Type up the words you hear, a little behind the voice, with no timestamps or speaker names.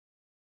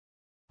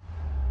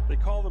They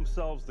call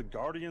themselves the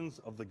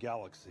Guardians of the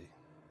Galaxy.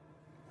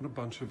 What a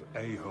bunch of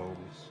a-holes.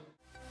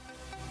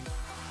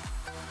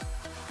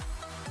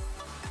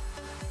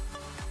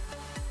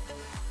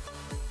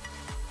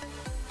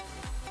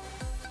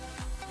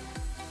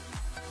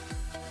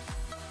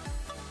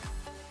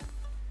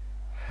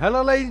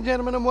 Hello ladies and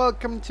gentlemen, and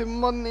welcome to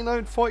Monday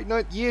Night Fight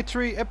Night Year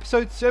 3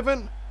 Episode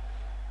 7,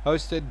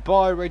 hosted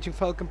by Raging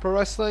Falcon Pro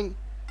Wrestling.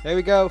 Here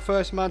we go,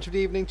 first match of the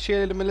evening,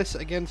 Cheerleader Melissa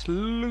against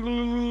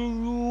LuFisto.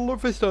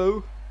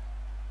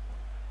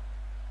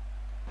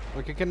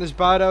 We're kicking this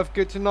bout off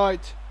good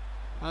tonight.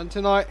 And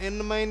tonight in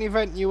the main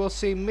event you will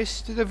see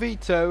Mr.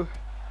 Dovito,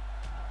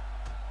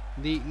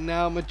 the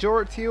now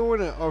majority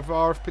owner of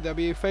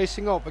RFPW,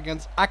 facing up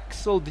against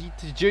Axel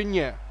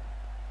Jr.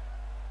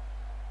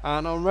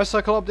 And on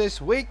Wrestle Club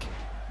this week,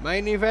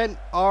 main event,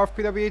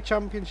 RFPW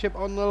Championship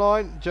on the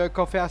line. Joe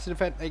Coffey has to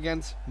defend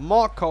against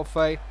Mark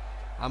Coffey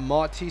and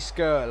Marty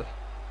Skrull.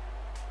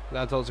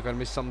 That's also going to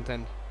be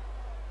something.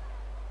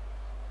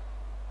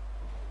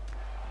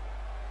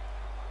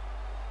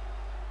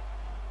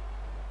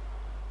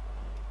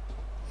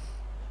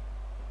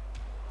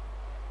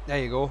 There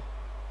you go.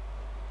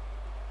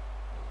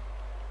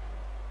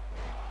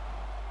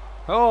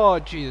 Oh,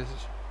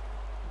 Jesus.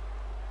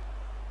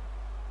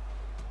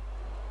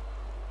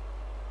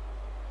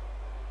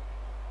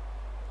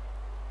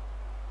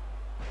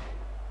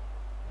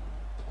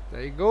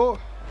 There you go.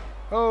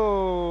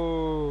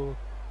 Oh.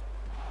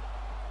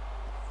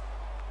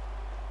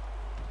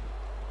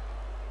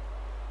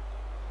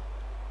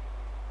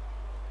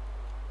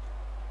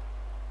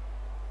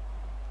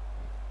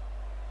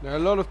 There are a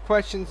lot of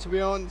questions to be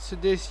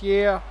answered this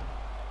year,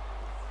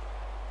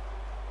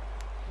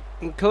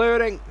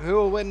 including who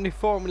will win the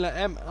Formula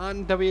M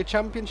and W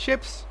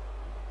Championships.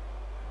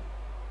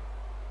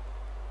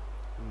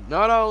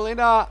 Not only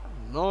that,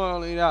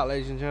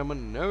 ladies and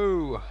gentlemen,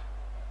 no.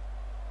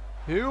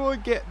 Who will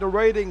get the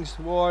ratings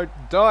award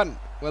done?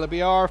 Will it be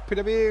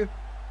RFPW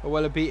or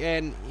will it be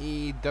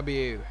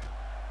NEW?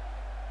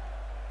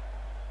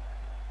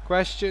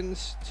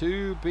 Questions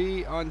to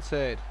be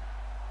answered.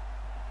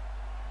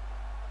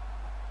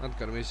 That's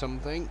gonna be some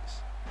things.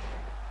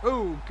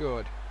 Oh,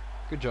 good.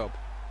 Good job.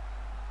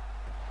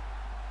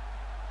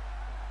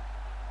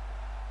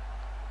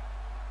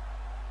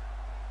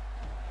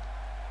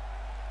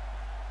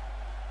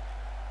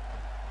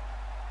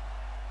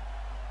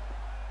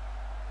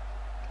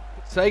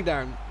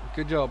 Takedown.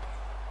 Good job.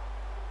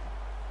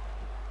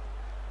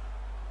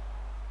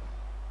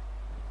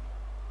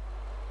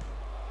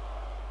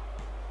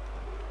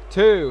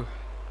 Two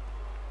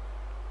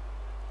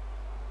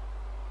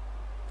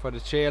for the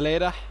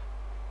cheerleader.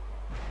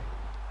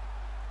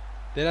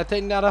 Did I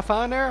think that I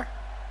found her?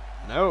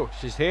 No,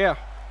 she's here.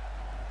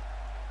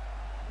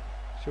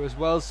 She was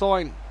well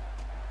signed.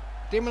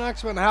 Demon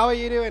Axel, how are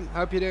you doing?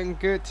 Hope you're doing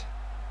good.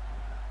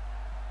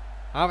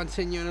 I haven't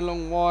seen you in a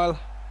long while.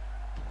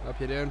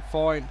 Hope you're doing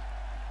fine.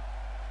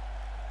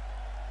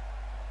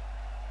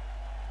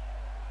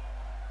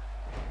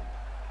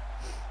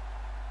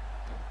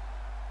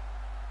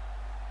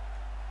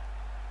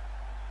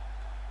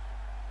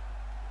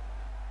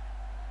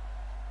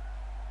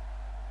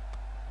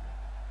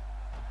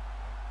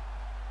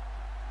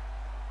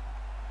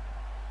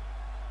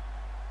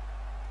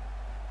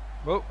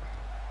 Whoa.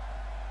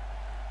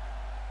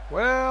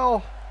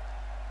 Well,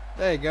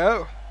 there you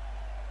go.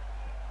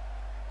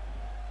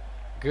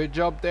 Good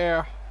job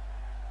there.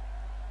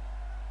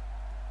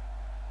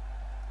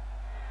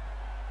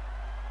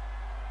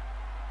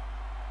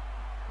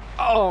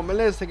 Oh,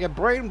 Melissa get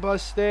brain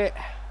busted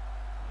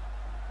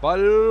by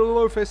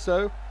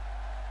LuFisto.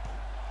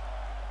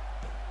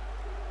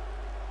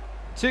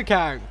 2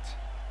 count.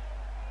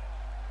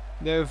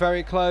 They're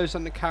very close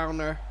on the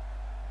counter.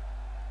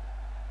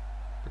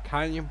 But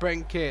can you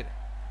break it?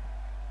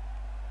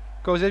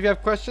 Of course, if you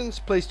have questions,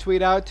 please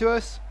tweet out to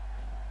us.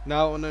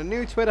 Now on our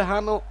new Twitter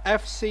handle,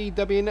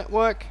 FCW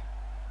Network,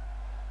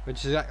 which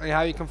is exactly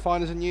how you can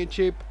find us on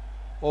YouTube,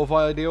 or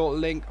via the old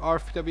link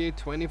RFPW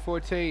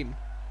 2014.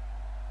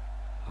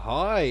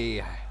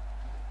 Hi.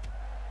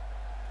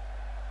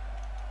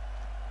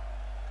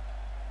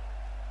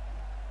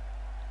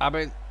 I've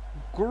been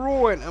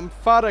growing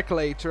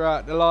emphatically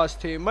throughout the last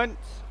 2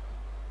 months.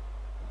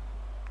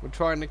 We're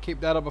trying to keep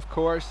that up, of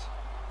course.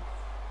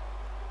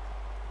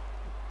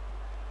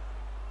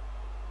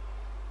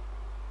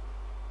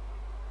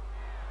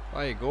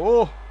 There you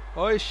go.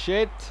 Oh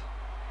shit.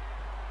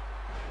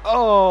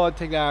 Oh,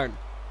 take down.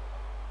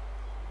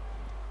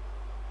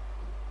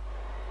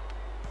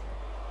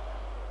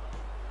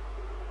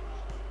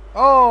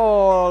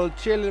 Oh,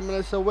 Cheerleader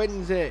Melissa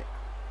wins it.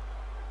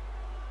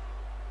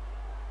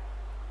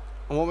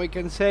 And what we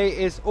can say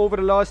is over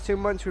the last 2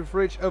 months we've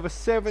reached over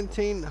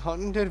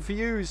 1,700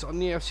 views on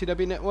the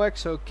FCW network,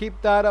 so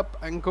keep that up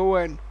and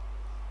going.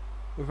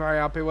 We're very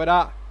happy with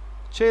that.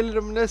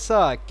 Cheerleader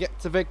Melissa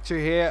gets a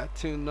victory here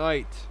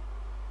tonight.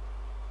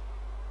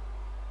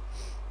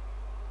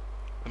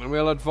 And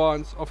we'll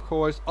advance, of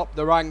course, up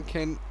the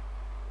ranking.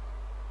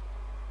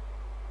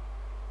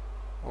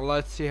 Well,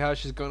 let's see how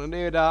she's gonna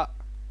do that.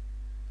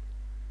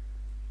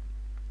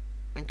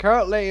 And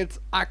currently it's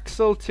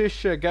Axel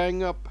Tischer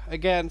going up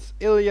against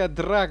Ilja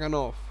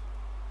Dragunov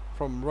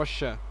from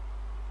Russia.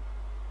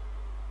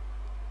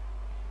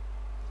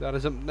 That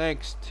is up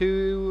next.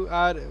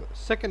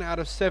 Second out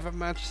of 7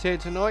 matches here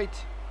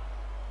tonight.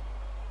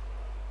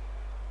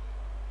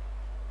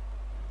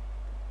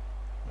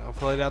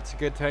 Hopefully that's a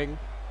good thing.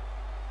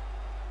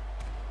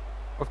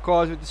 Of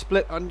course, with the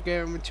split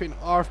ongoing between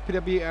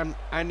RFPW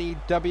and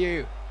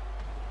NEW,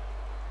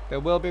 there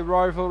will be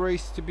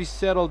rivalries to be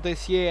settled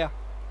this year.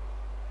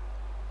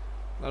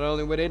 Not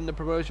only within the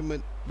promotion,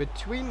 but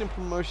between the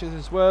promotions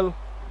as well.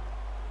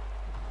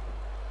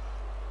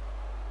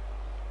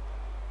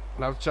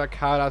 We'll have to check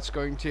how that's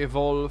going to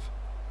evolve.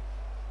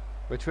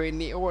 Between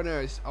the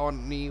owners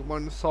on the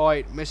one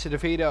side, Mr.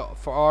 Dovito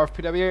for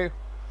RFPW.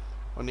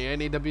 On the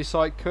NEW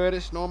side,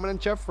 Curtis, Norman and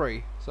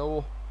Jeffrey.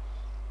 So,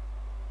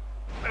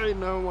 I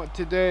know what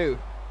to do.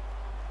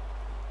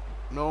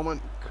 Norman,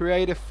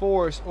 creative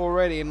force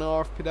already in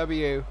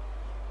RFPW.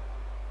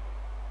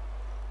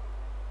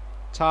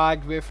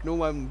 Tagged with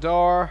Noam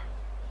Dar.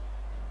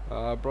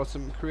 Brought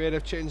some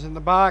creative change in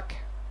the back.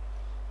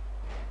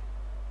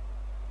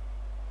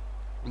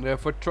 And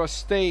therefore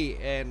trustee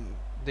in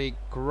the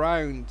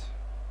ground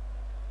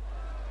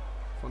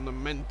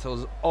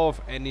fundamentals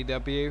of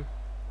NEW.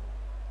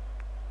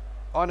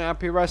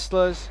 Unhappy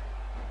wrestlers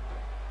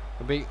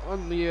are being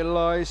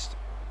underutilized,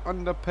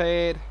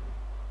 underpaid,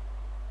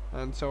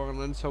 and so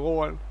on and so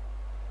on.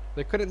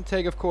 They couldn't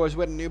take, of course,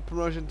 with a new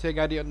promotion, take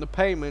out the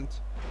underpayment,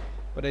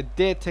 but they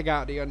did take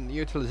out the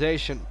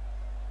underutilization.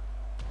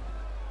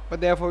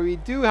 But therefore we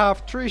do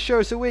have 3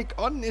 shows a week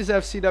on this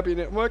FCW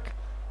network,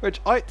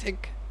 which I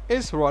think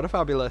is rather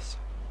fabulous.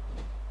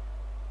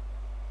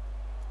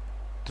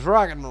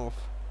 Dragunov,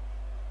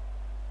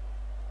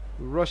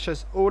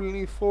 Russia's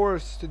only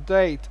force to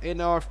date in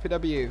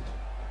RFPW,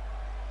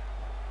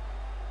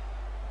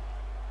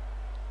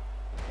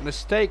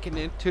 mistaking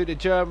it to the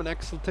German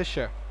Axel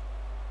Tischer.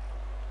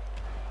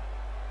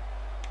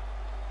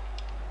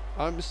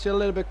 I'm still a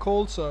little bit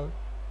cold, so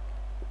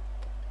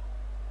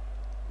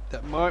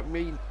that might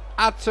mean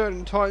at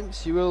certain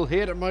times you will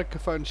hear the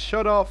microphone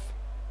shut off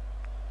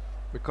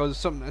because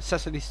some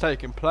necessities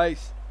taking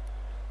place.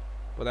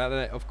 But that,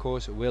 of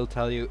course, will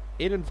tell you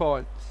in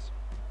advance.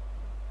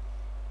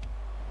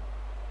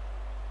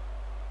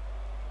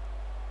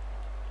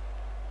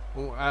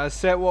 Well, as I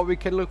said, what we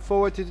can look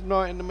forward to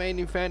tonight in the main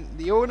event,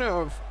 the owner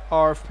of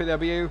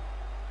RFPW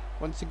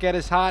wants to get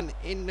his hand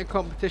in the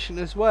competition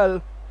as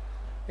well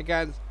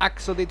against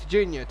Axel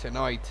Jr.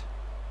 tonight.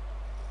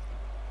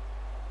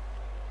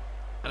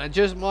 And it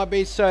just might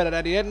be so that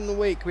at the end of the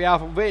week we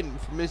have a win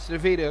from Mr.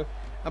 Dovito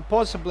and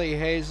possibly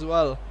his as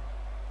well.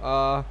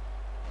 How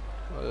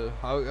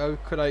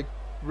could I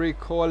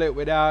recall it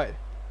without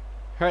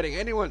hurting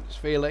anyone's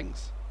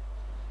feelings?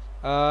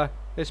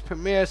 His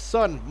premier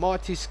son,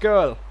 Marty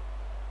Skrull,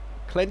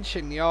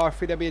 clinching the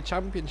RFPW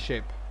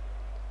championship.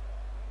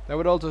 That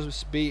would also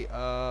be,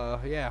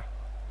 yeah,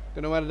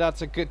 don't know whether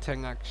that's a good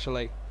thing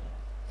actually.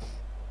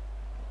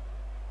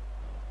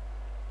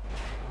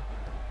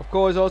 Of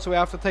course, also we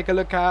have to take a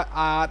look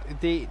at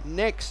the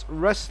next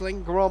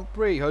Wrestling Grand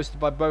Prix hosted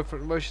by both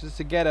promotions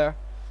together.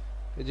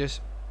 They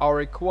just are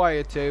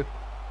required to,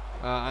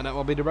 and that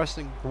will be the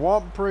Wrestling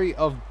Grand Prix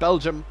of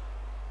Belgium,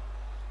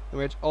 in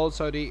which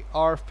also the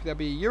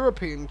RFPW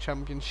European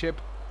Championship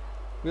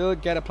will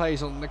get a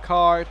place on the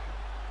card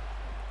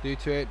due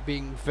to it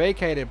being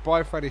vacated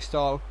by Freddie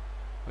Stahl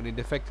when he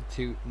defected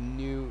to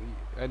New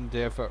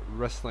Endeavor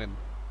Wrestling.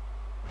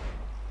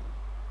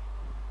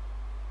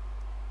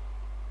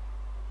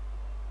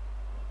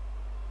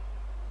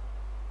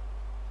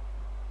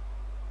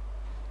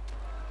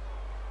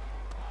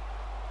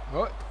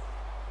 What?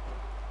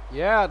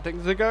 Yeah,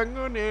 things are going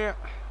on here.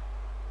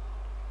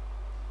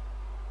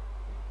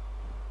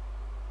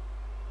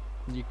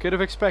 You could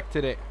have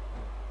expected it.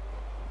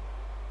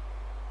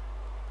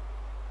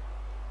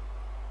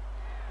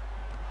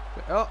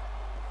 Oh,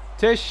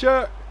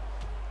 Tischer.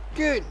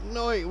 Good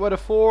night with a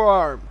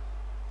forearm.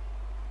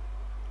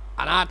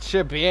 And that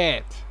should be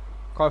it.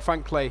 Quite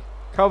frankly.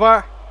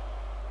 Cover.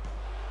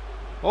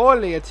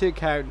 Only a 2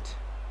 count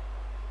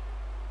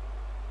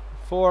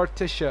for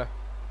Tischer.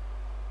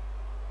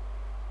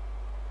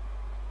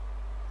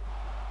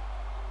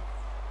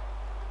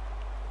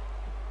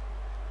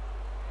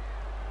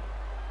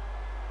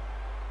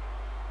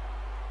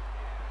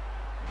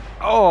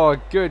 Oh,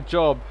 good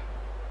job.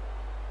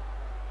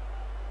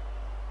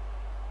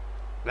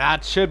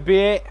 That should be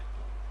it.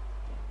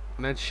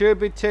 And it should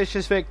be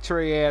Tischer's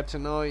victory here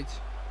tonight.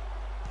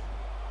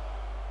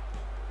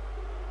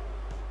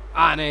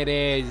 And it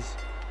is.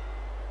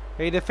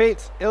 He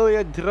defeats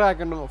Ilja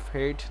Dragunov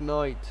here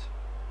tonight.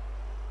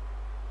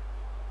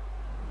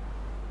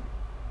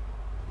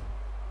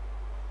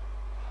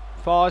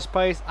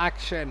 Fast-paced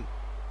action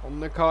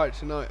on the card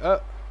tonight.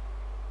 Oh.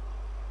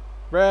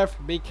 Ref,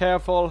 be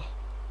careful.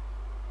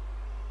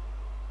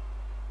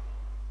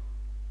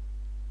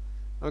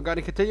 I'm going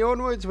to continue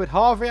onwards with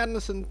Harvey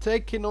Andersen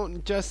taking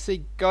on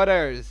Jessie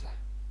Godderz.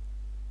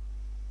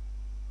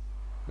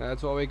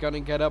 That's what we're going to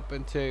get up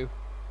into.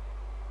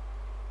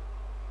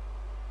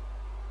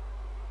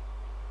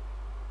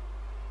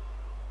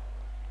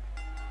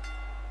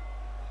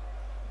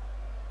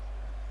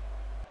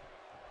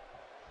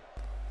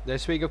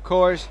 this week, of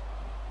course.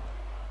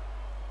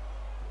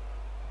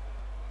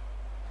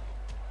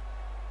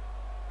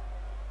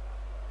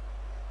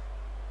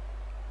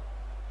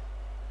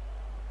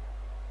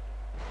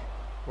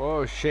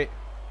 Oh shit.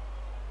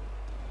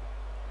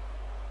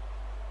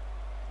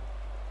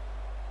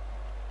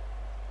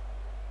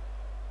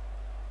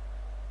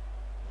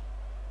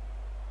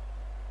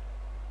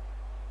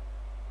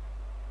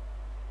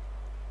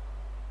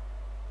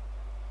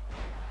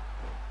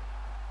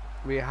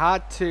 We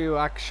had to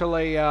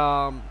actually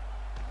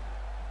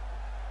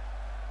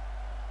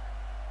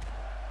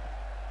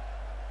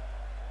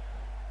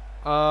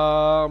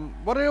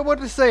what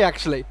did it say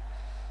actually?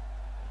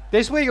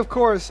 This week, of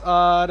course,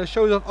 the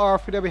shows of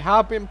RFPW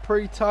have been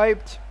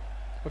pre-typed.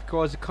 Of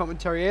course, the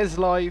commentary is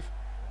live.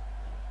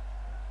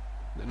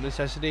 The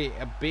necessity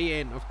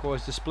being, of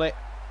course, the split.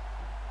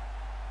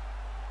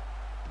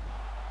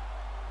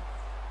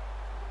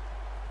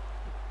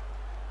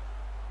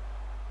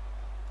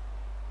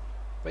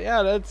 But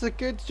yeah, that's a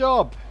good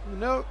job, you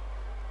know.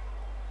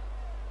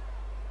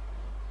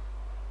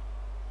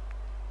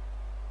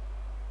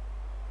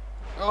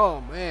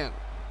 Oh man.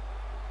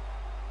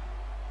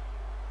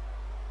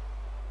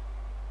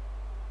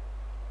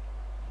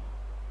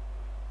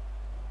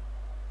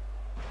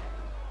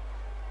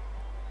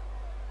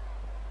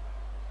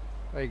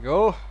 There you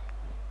go.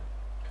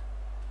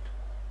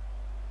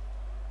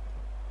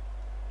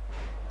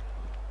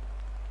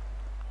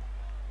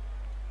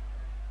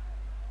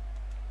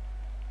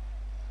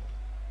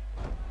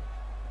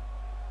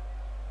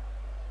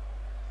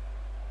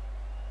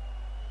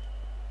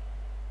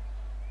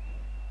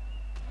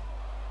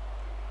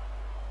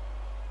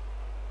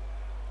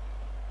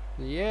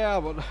 Yeah,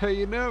 but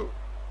you know,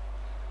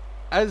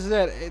 as I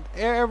said,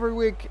 every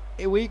week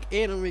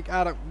in and week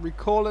out, I'm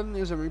recalling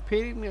this and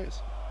repeating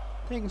this.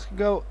 Things can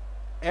go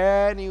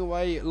any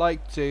way you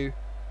like to.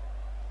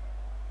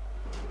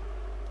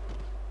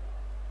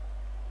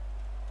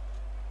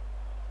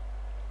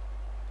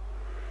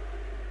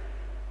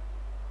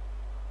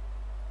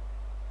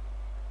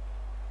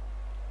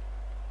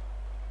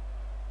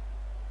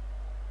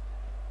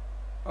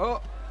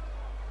 Oh.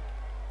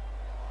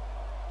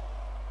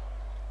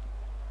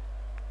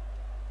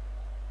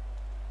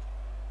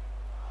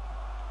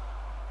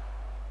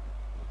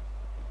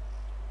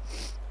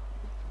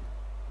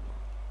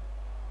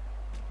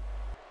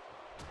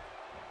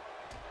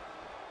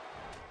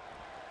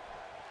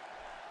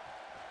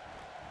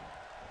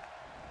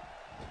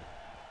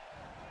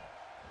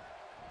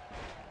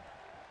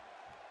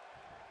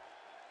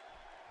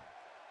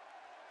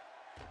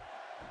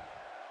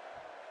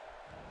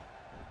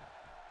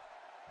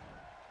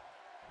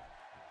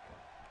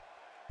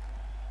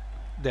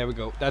 There we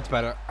go, that's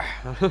better.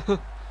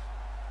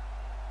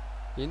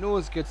 You know,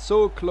 it gets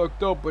so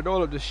clogged up with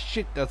all of the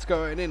shit that's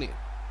going in it,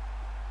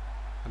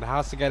 and it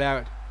has to get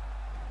out,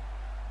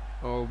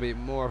 or it'll be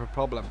more of a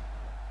problem.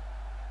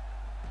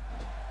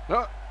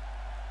 Oh.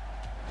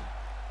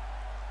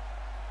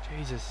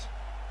 Jesus.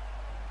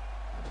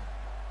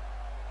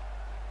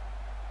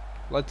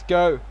 Let's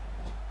go.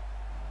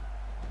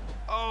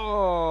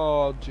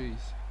 Oh jeez.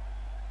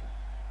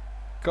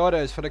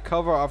 Godderz for the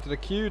cover after the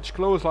huge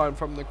clothesline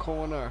from the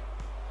corner.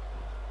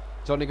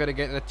 It's only going to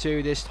get a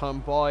 2 this time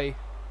by.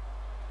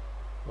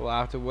 Well,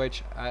 after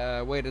which,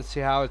 wait and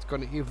see how it's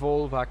going to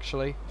evolve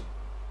actually.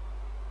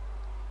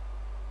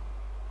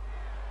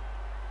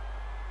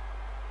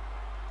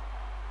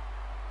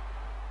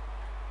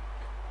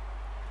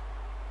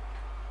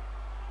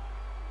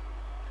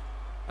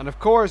 And of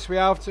course we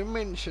have to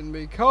mention,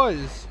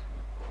 because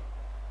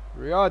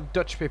we are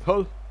Dutch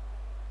people,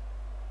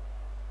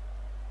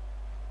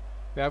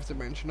 we have to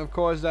mention, of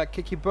course, that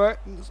Kiki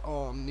Burton's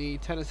on the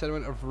tennis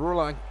element of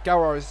Roland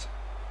Garros.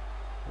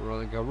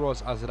 Roland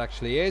Garros, as it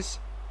actually is.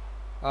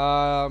 What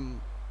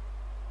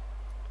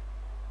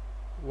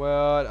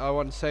I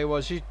want to say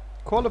was she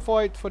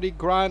qualified for the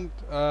grand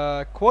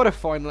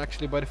quarterfinal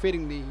actually by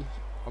defeating the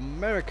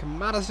American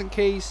Madison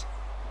Keys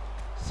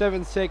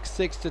 7-6,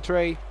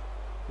 6-3.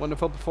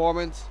 Wonderful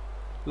performance.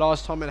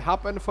 Last time it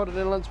happened for the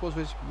Netherlands was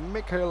with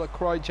Michaela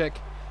Krajicek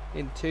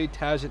in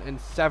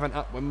 2007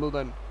 at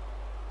Wimbledon.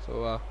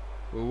 So,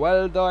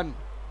 well done.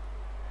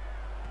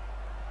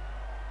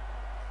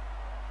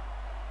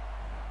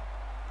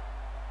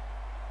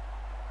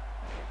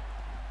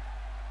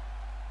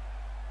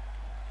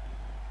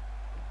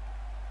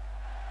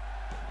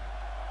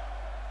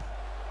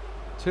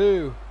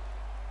 Two.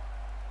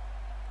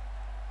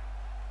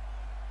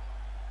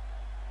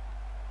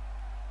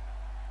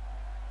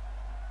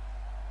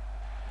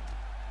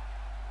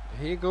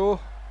 Here you go.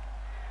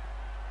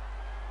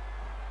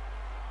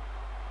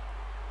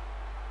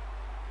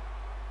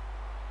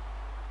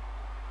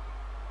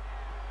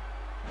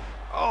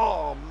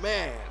 Oh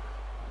man.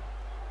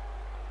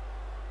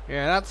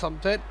 Yeah, that's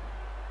something.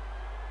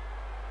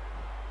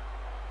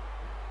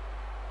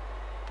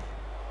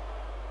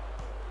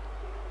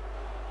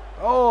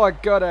 Oh, I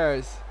got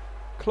ours.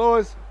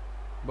 Close,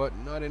 but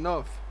not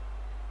enough.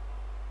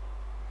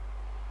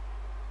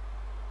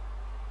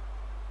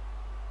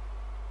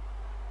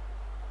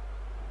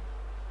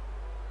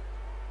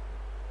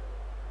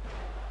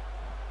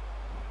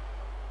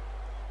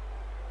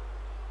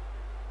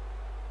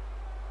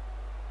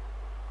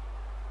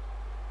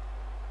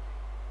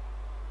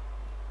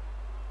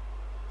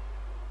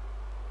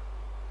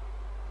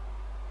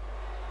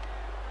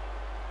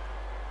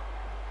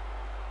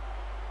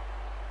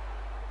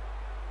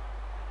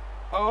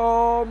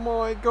 Oh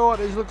my god,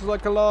 this looks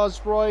like a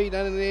last ride,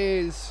 and it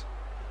is.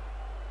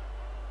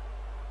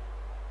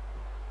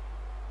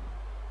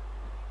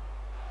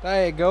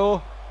 There you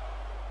go.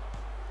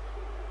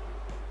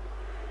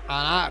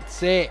 And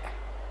that's it.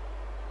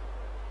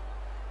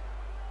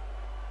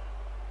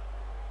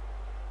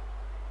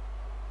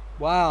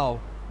 Wow.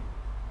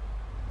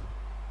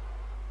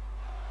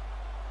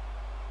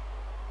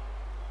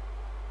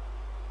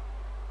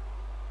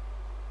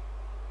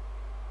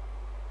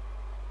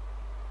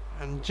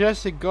 And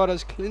Jessie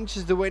Godderz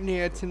clinches the win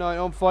here tonight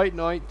on Fight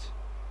Night.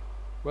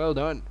 Well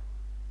done.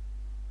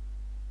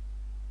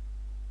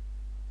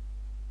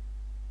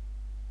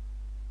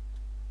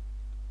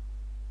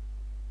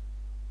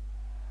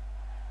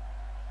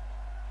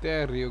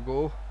 There you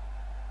go.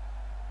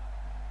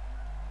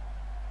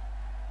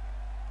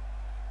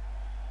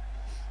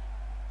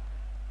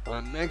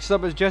 And next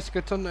up is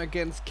Jessica Thunder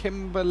against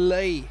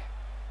Kimberly.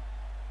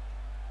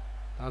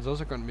 That's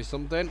also going to be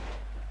something.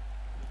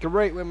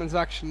 Great women's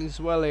action as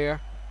well here.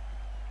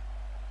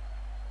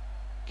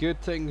 Good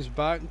things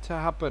bound to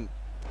happen.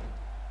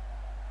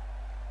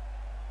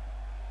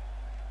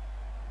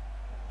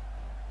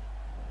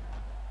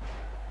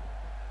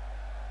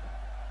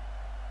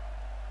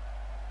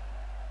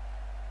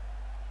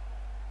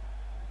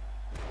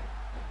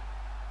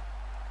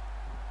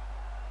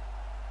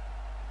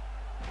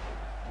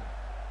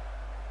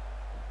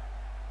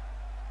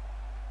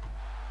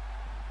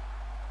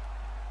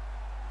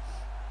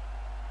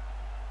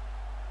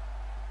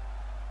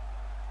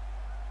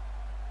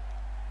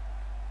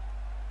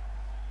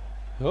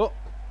 Oh,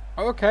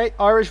 okay,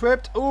 Irish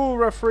whipped. Oh,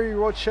 referee,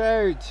 watch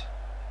out.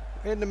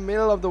 In the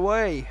middle of the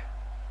way.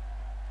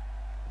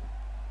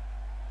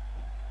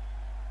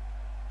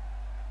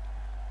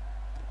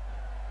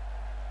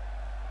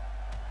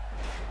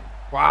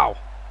 Wow.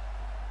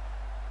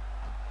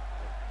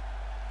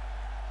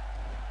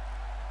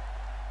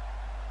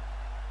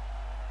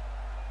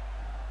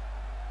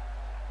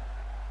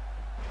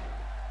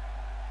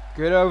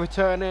 Good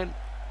overturning.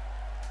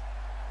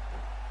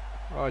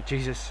 Oh,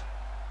 Jesus.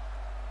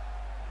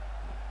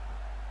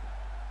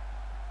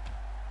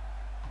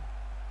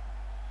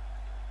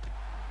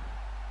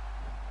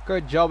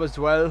 Good job as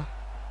well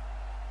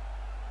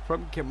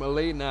from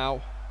Kimberly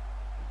now.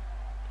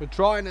 They're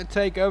trying to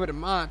take over the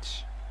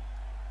match.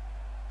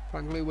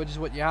 Frankly, which is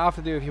what you have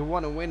to do if you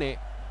want to win it.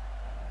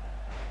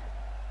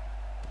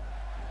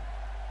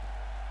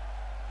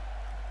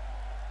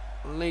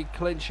 Lee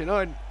clinching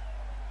on.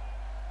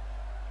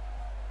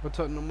 But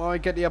Tottenham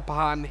might get the upper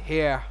hand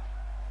here.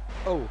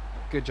 Oh,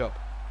 good job.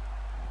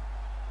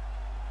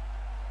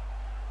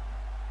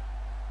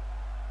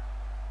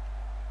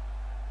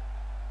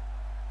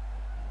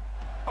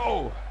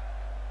 Oh,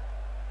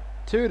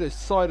 to the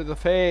side of the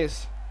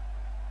face.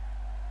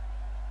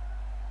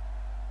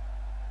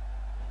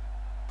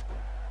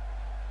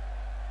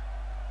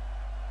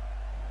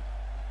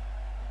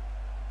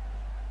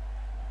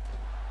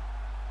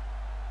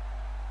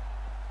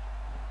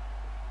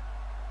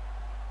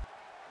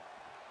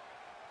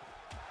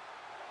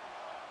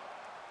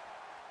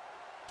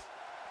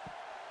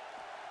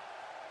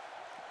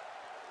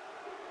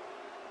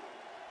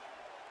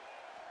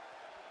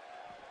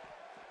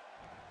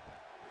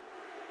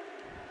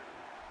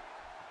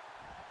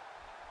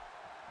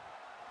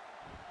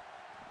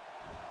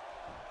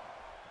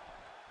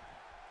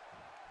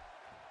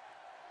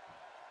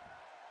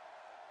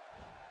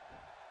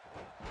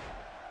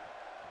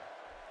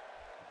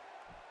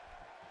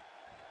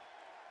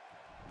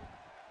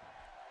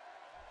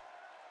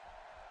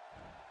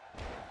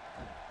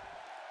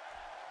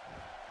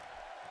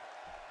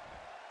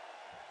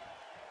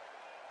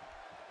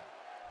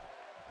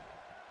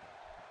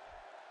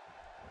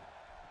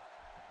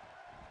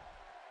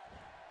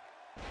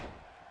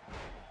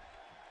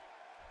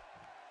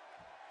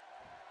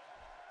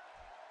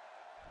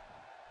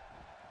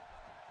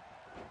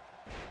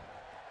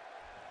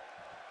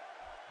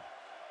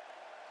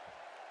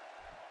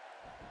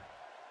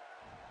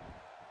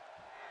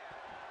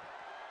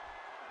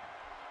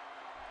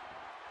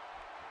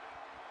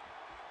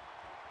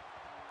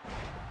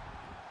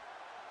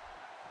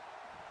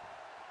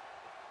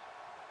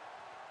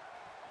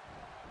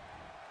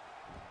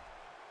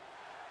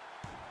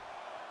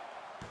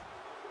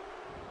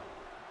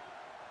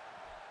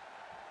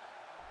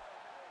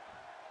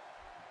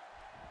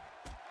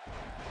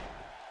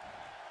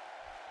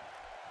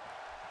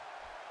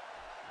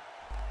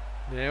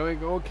 There we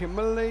go,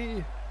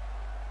 Kimberly.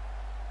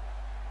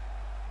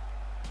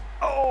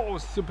 Oh,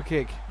 super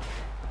kick.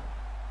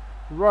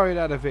 Right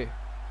out of it.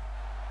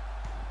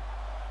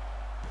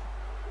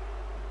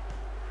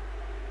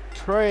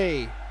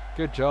 Trey.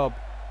 Good job.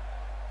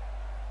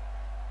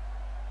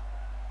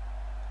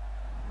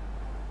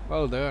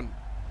 Well done.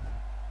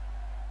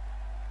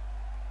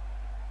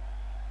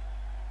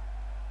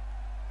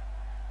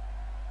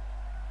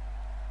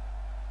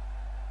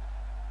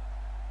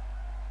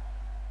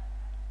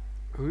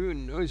 Who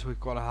knows what's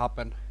gonna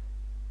happen?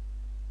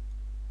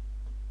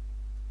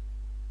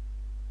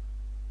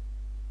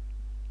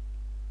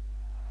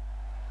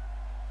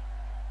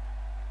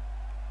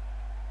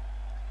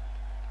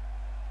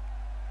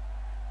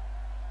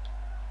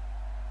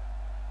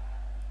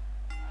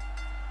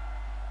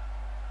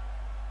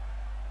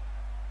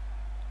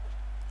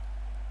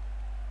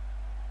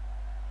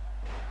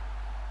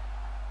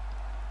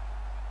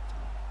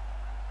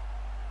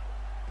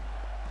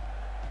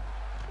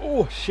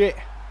 Oh shit.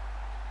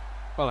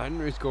 Well,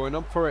 Henry's going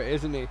up for it,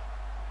 isn't he?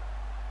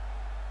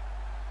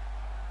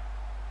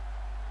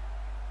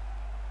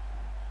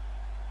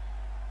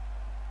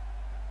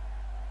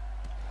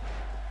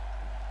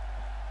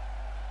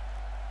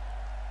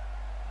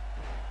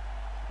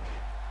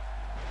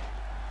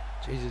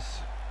 Jesus.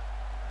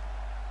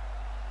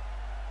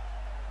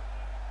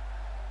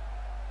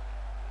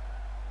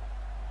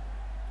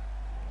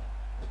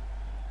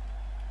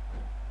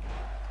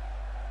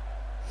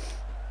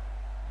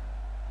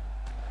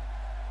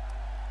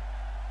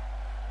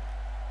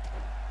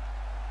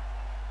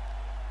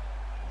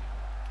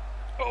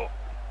 Oh.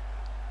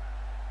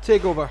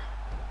 Take over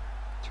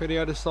to the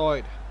other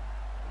side.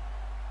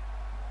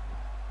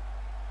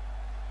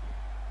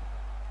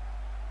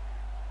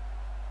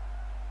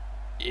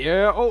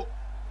 Yeah, oh.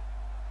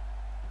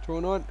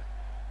 Thrown on.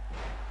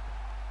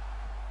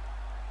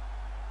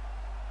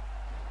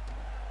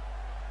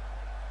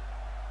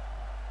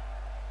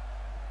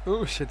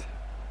 Oh shit.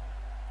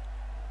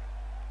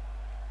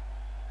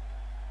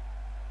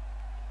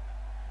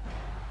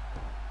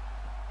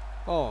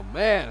 Oh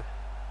man.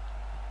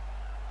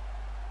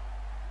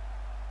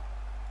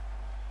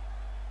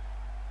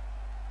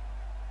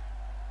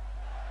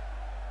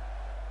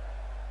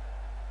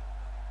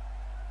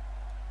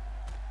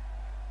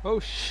 Oh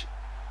sh.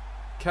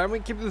 Can we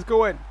keep this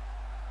going?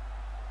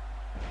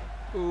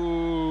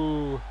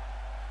 Ooh.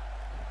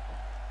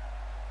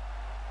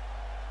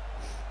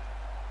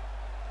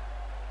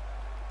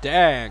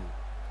 Dang.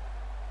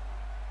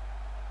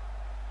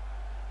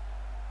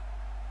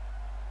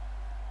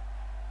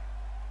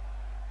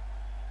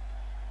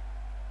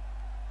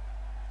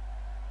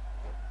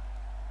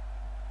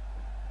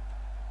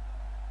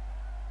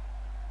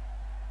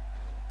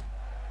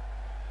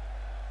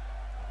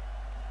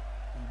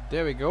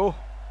 There we go.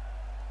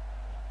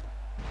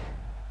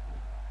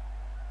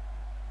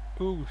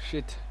 Oh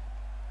shit.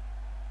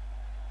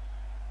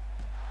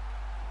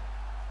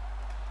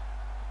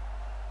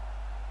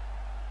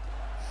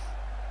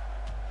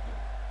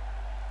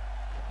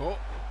 Oh.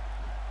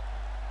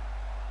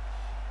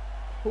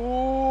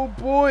 Oh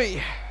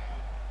boy.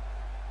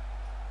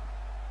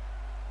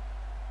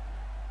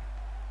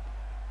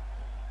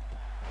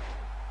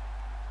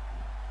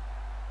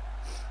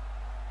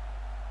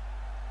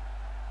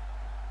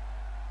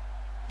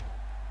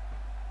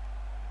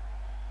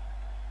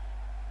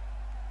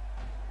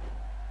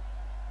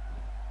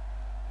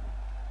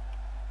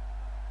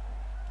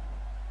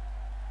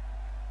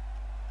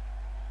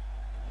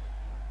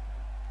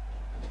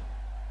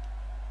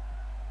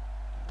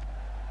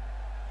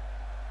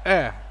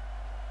 Eh.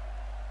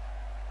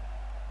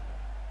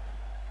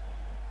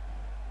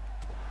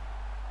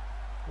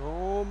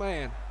 Oh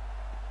man.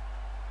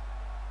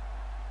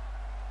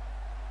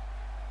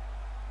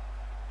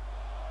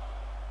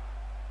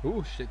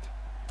 Oh shit.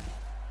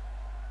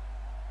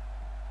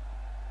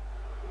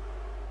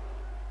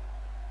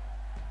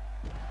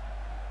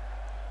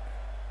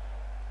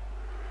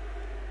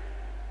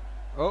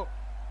 Oh.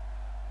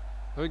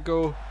 There we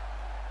go.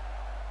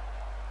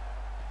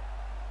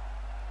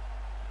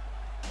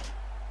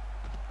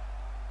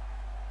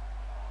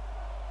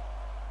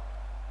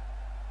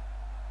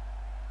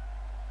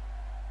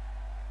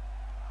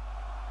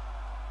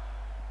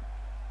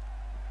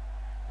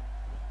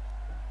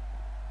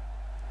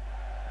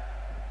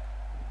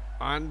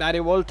 And Daddy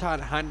Walton,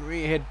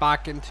 Henry head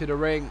back into the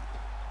ring.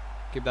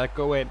 Keep that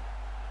going.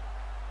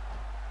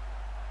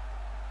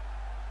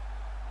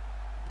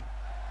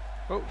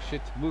 Oh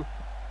shit, move.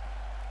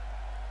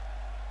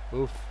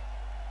 Oof.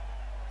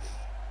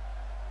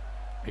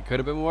 It could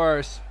have been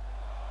worse.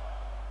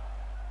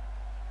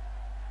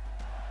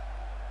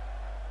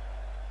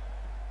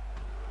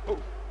 Oh.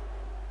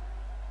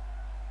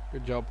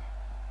 Good job.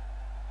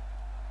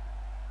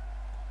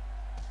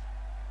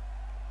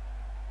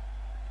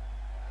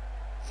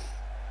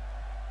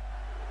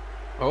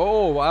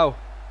 Oh wow.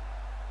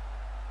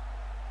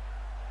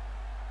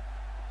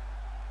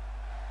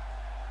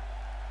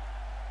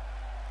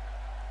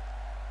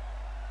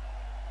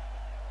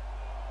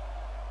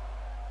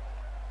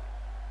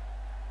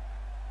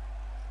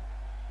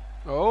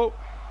 Oh.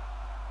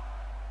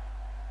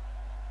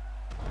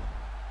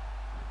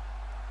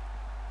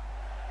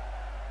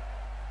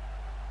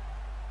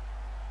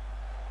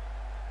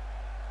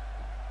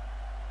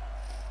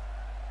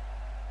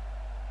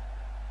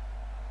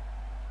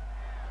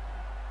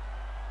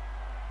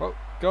 Oh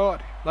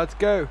God, let's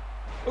go.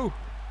 Ooh.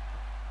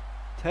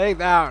 Take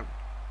down.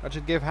 That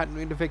should give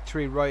Henry the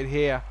victory right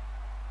here.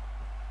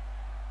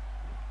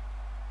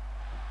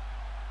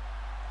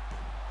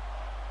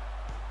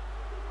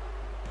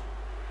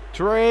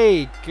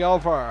 Three,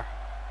 cover.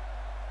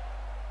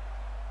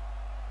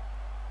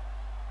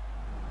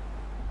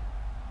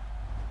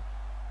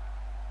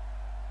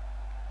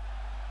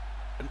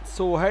 And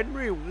so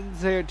Henry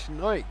wins here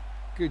tonight.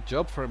 Good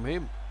job from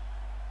him.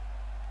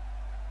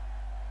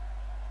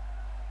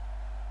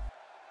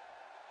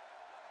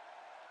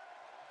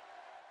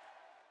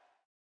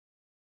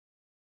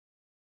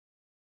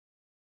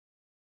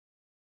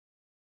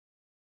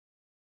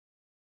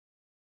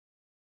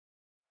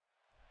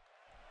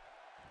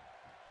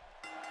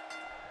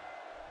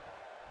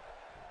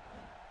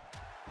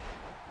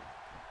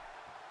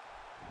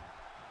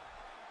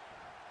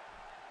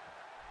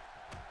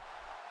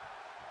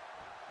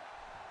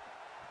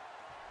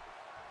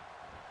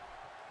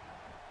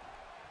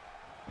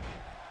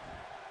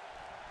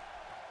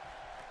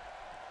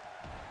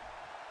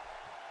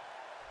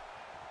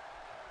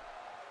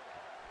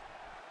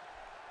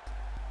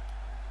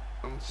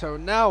 And so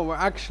now we're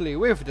actually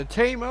with the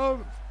team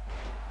of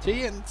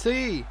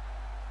TNT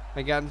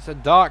against the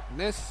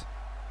Darkness.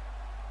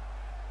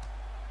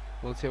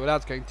 We'll see what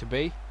that's going to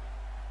be.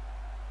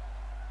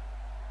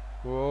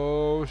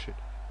 Whoa, shit.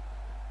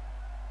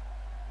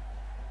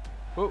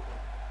 Oh.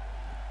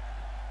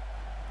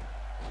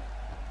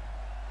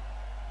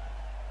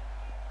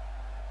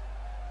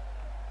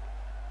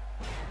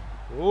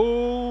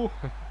 Oh.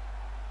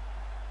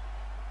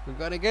 We're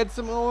gonna get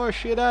some more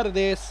shit out of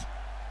this.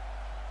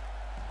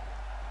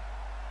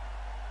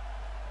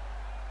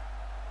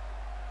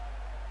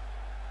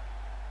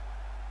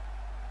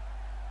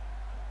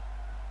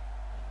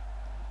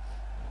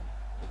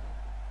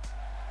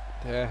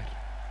 There.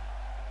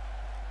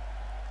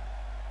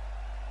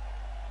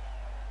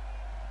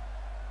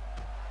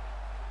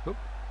 Oop.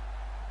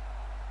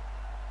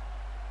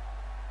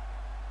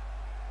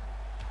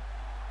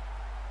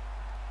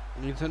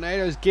 The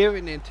Tornado's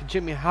giving it to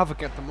Jimmy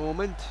Havoc at the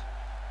moment.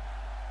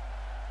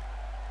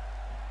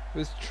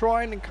 Who's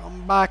trying to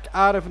come back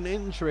out of an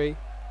injury.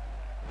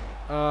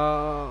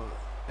 I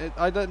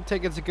don't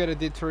think it's a good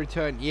idea to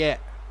return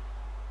yet.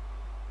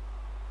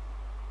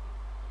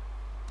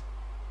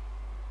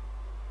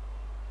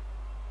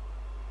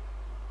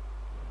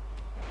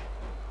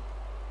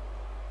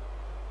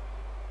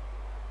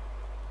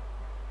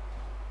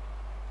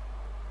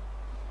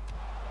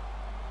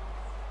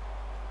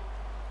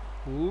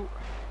 Ooh.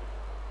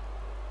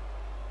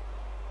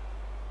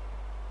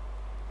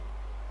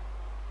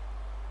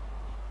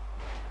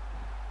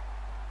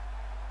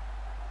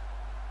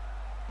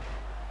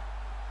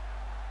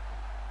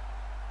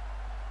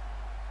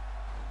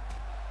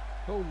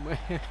 Oh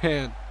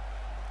man.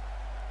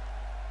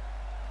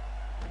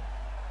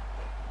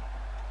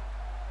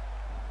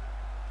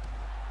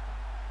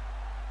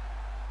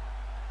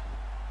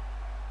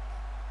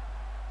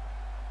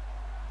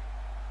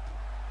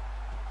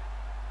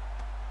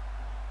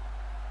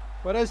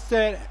 But as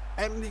said,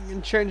 anything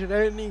can change at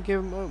any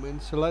given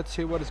moment, so let's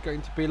see what it's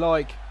going to be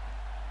like.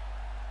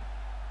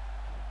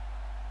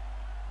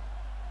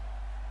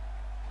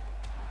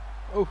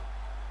 Oh.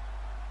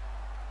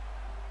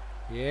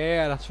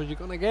 Yeah, that's what you're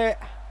gonna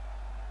get.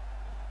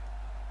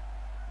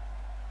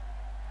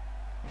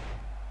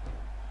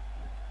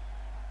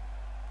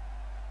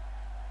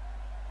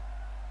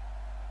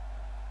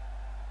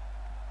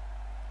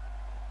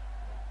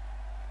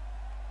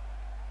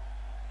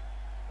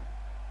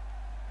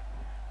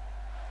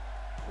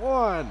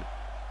 One,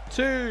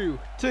 two,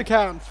 to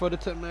count for the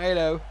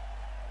Tornado.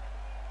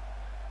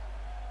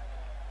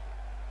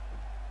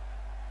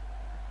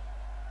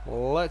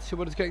 Let's see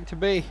what it's going to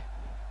be.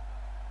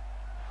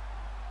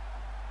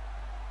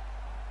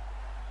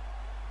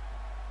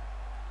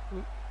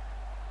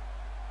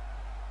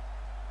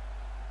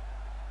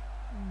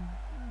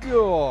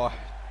 Go,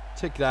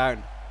 tick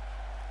down.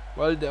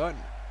 Well done.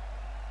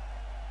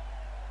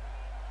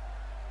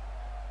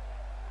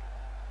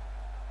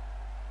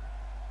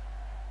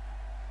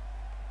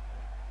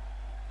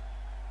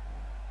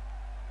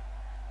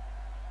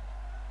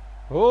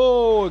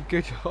 Oh,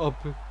 good job.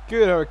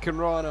 Good Hurricane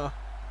Rana.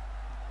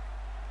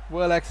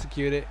 Well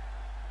executed.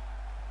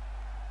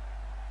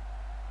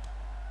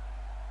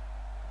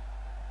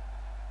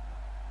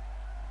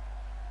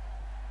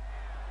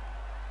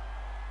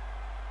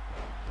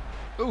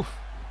 Oof.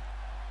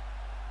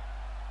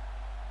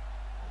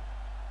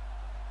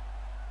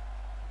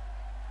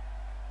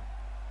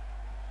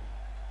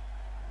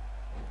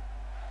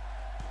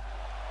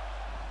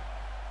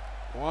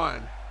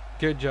 One.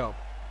 Good job.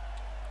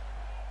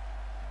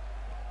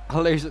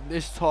 I'll use it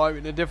this time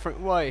in a different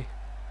way.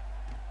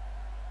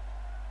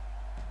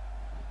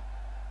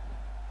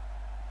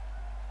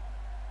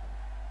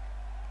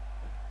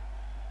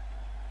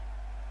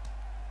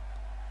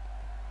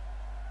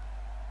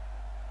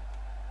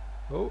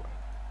 Oh.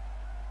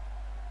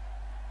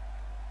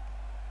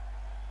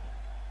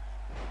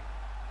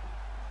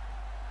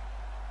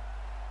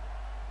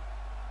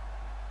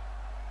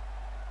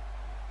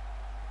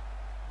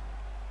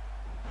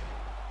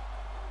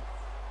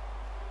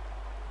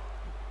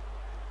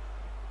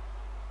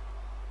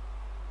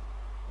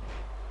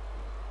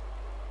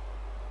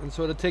 And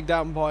so the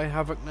takedown by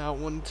Havoc now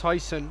on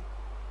Tyson.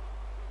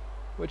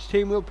 Which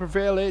team will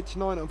prevail here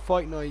tonight on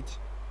Fight Night?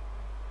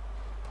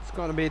 It's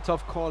going to be a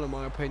tough call in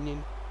my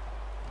opinion.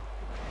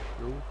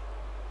 Ooh.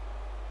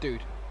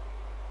 Dude.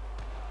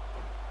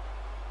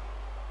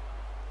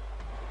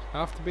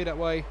 Have to be that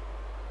way.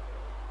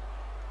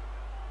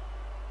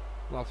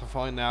 We'll have to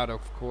find out,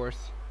 of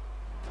course.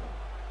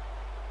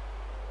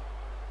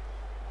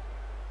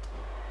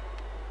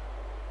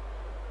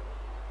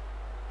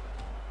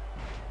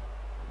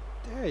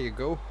 There you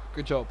go.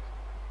 Good job.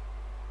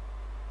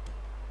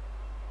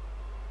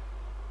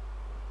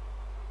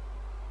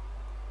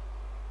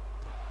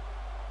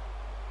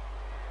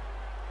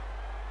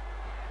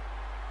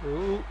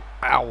 Ooh.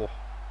 Ow.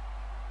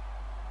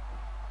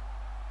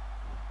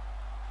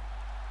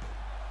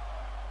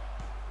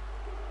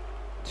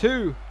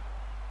 Two.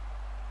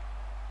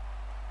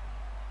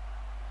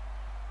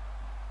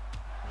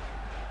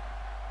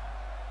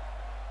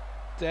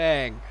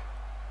 Dang.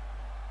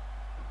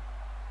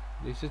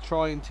 At least they're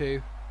trying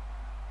to.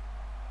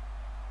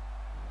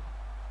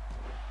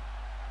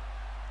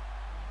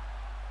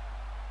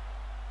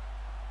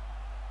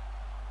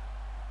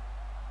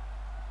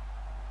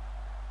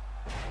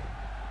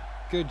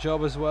 Good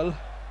job as well.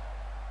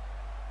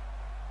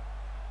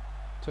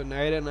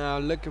 Tornado now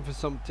looking for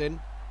something.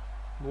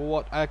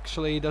 What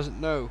actually he doesn't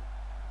know.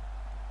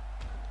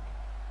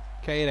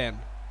 Okay then.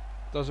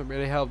 Doesn't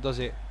really help, does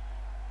it?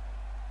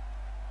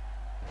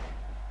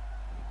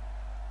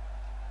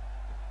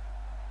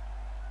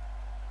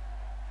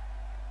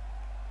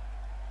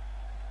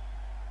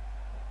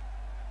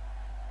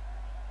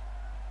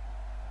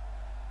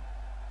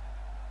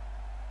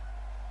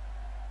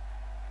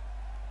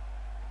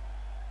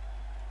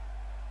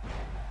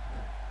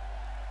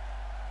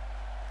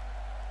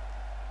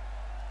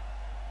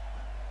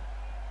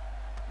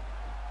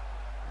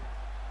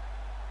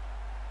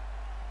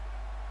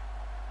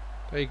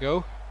 There you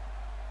go.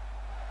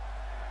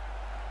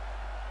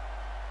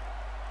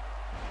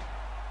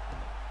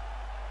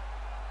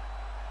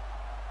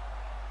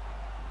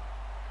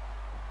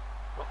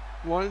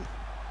 One,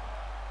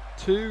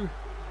 two,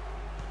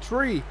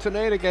 three.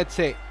 Tornado gets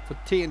it for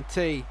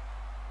TNT.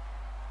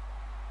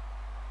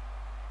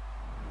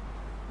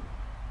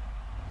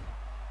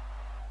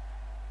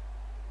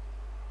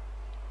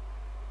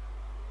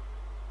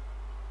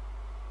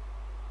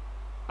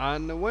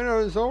 And the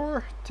winners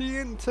are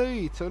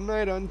TNT,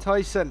 Tornado and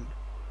Tyson.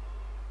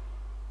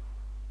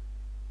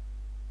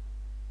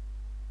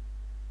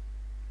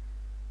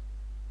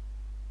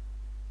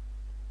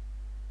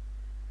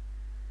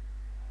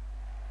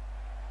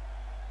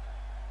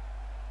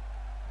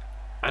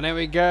 And there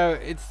we go,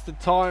 it's the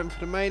time for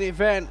the main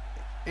event.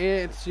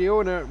 It's the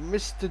owner,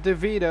 Mr.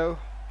 Dovito.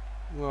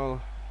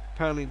 Well,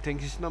 apparently he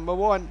thinks he's number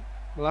one.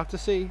 We'll have to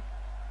see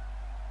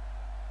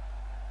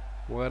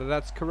whether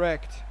that's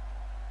correct.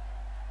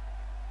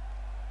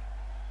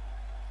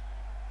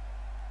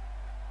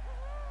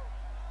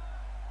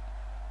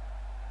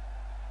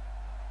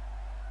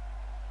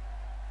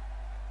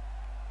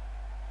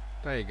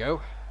 There you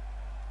go.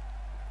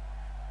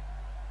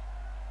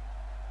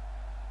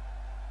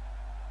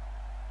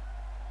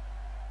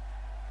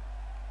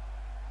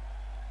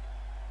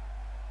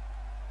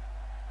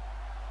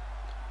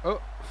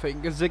 Oh,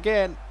 fingers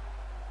again.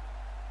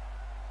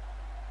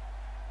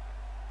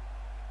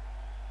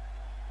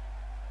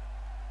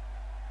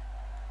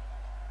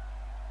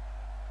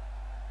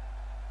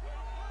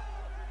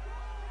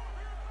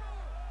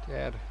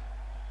 Dead.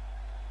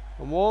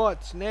 And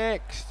what's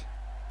next?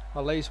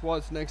 At least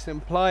what's next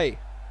in play?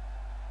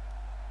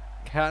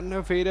 Can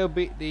Dovito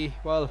beat the,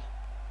 well,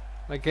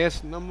 I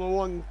guess number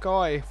one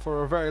guy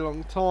for a very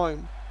long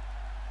time,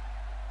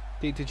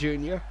 Dieter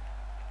Jr.?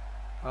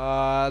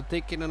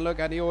 Taking a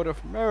look at the order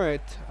of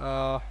merit,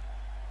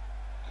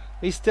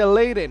 he's still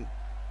leading.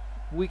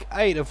 Week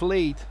 8 of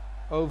lead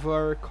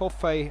over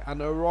Coffey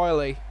and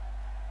O'Reilly.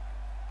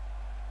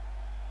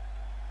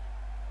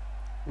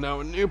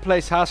 Now a new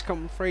place has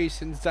come free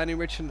since Danny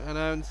Richard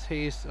announced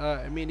his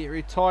immediate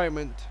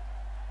retirement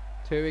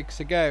 2 weeks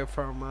ago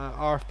from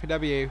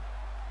RFPW.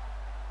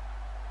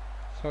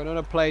 So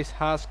another place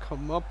has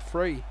come up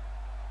free.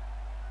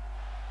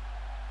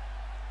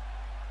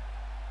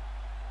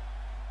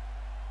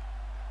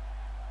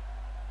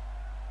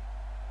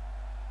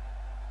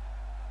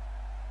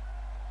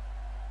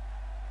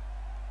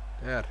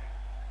 There.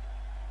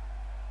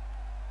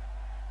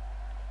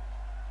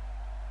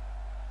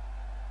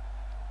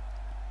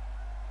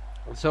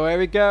 So here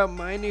we go,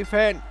 main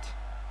event.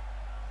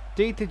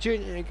 Dieter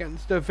Jr.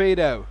 against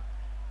Dovito.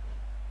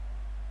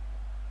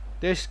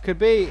 This could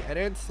be an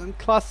instant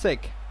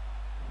classic.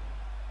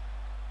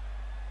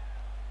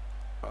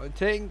 I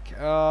think,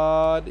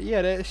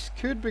 yeah, this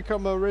could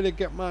become a really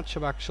good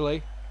matchup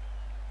actually.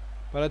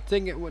 But I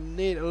think it would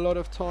need a lot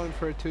of time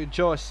for it to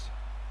adjust.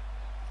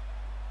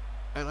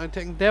 And I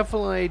think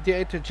definitely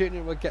Dieter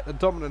Jr. will get the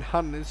dominant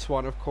hand in this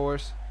one, of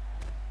course.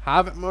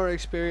 Having more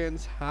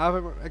experience,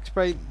 having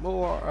experienced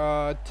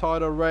more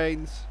title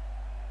reigns.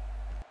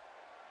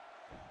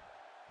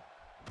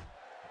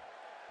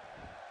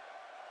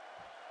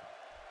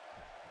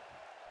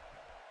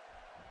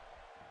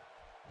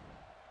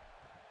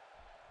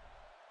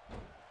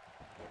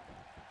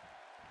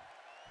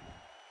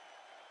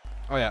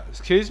 Oh yeah,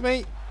 excuse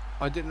me,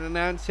 I didn't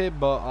announce it,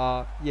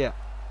 but yeah.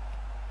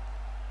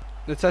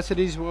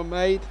 Necessities were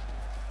made.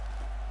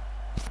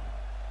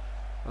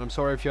 I'm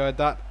sorry if you heard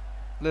that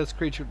little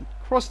screech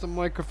across the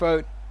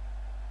microphone,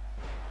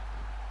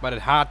 but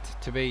it had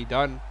to be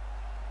done.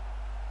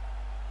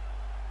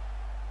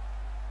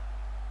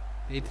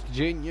 It's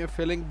Junior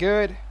feeling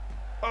good.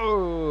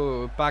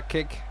 Oh, back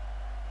kick.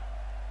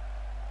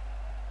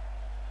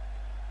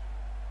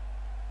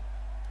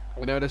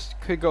 I know this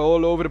could go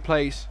all over the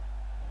place.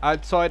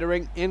 Outside the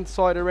ring,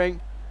 inside the ring,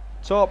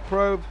 top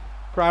rope,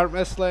 ground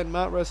wrestling,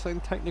 mat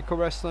wrestling, technical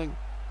wrestling,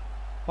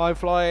 high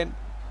flying.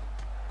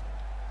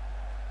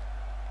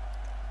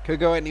 Could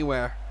go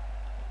anywhere.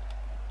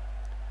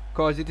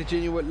 Because Dieter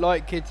Jr. would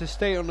like it to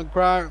stay on the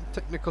ground,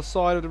 technical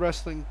side of the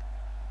wrestling.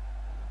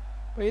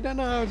 But you don't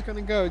know how it's going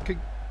to go. It could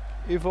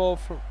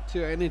evolve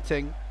to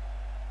anything.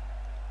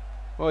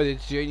 Oh,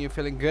 it's Junior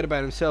feeling good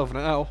about himself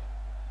now.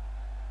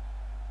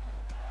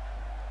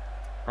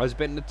 Has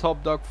been the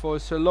top dog for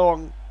so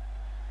long.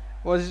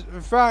 Was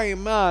very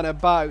mad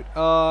about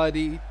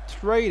the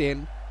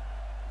trading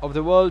of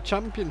the World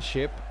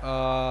Championship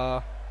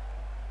for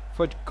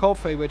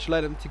Coffee, which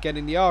led him to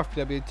getting the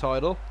RFPW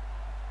title.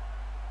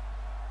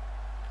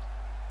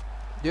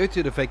 Due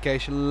to the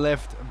vacation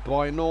left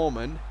by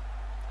Norman.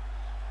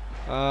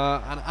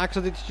 And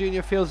Axel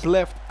Jr. feels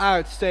left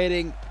out,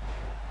 stating,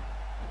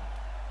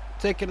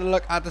 taking a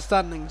look at the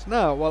standings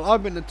now, well,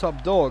 I've been the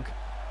top dog.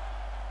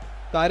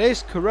 That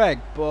is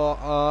correct,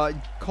 but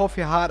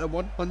Coffee had a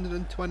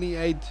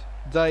 128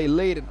 day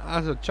lead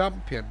as a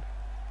champion.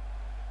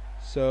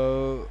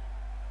 So,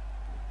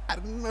 I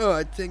don't know,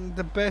 I think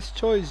the best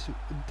choice,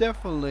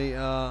 definitely,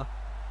 from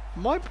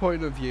my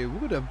point of view,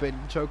 would have been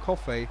Joe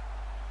Coffee.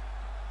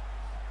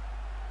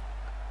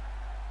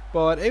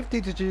 But if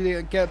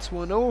Tischer gets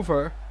one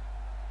over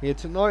here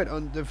tonight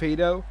on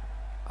Dovito,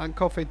 and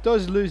Coffee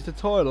does lose the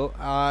title,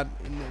 and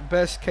in the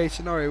best case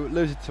scenario would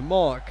lose it to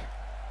Mark,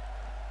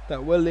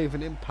 that will leave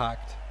an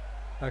impact,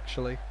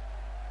 actually.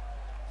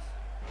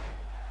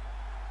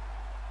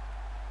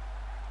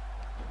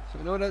 So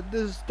you know that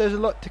there's a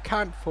lot to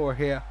count for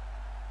here.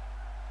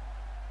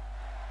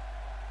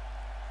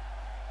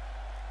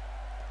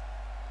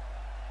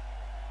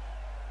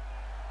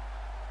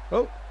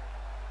 Oh.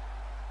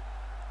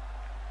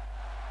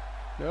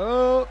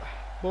 No,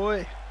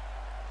 boy.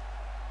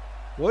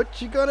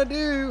 What you gonna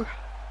do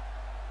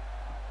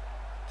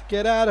to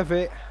get out of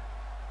it?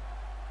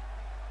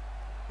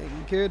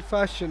 In good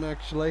fashion,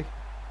 actually.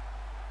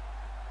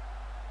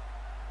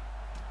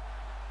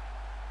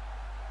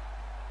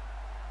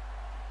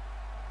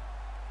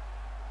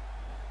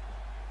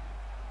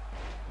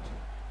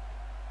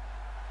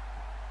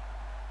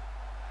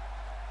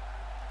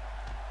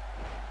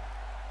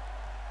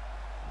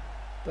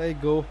 There you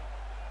go.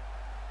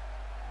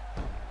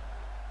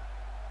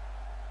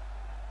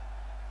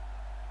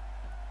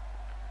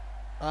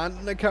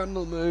 And the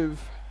candle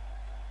move.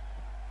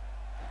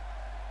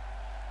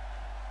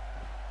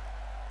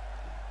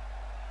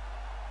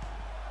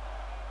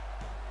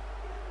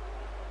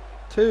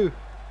 Two.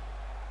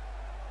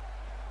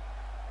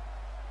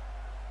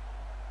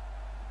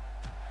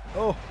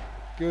 Oh,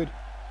 good.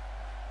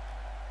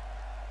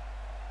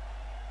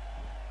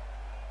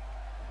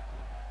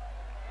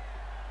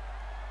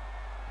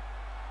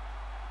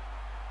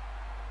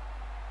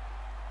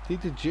 See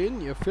the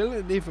gin, you're feeling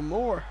it even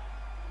more.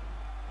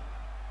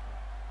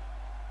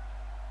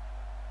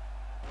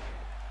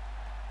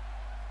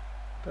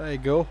 There you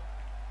go.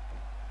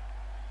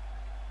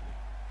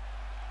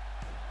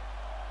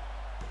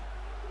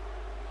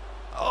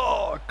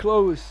 Oh,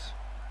 close.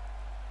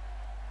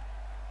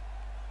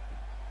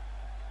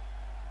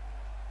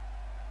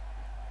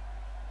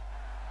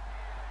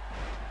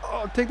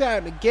 Oh, take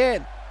that out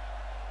again.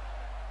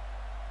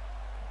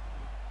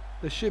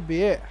 This should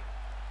be it.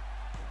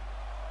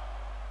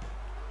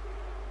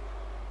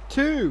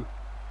 Two.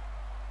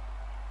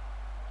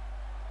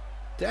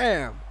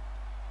 Damn.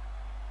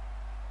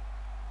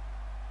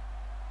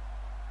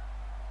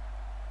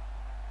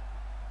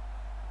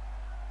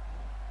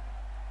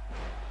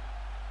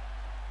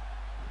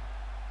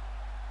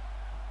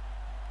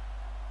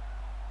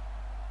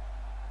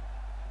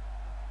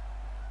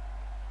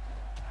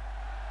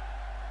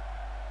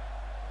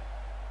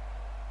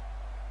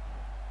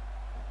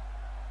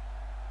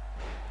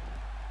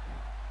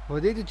 Well,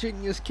 the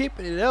Junior's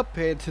keeping it up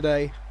here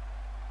today.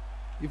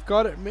 You've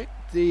got to admit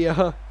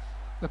the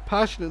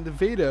passion in the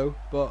Dovito,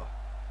 but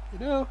you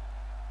know,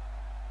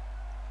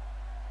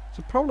 it's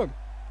a problem.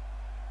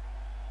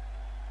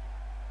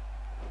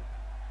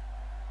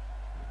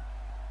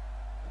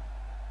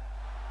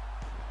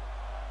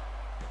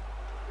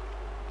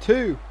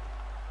 Two.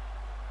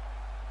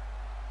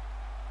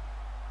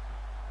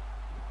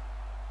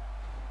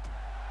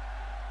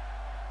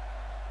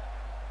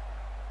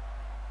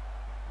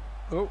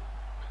 Oh.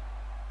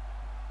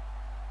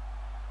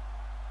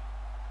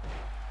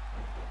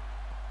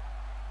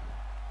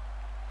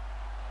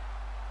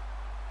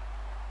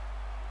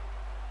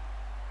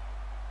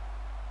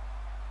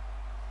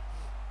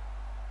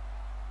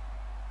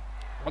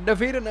 On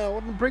Dovito now,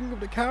 on the brink of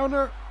the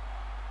counter.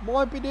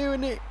 Might be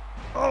doing it.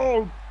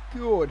 Oh,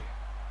 good.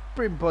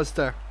 Brim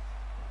buster.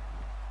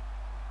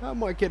 That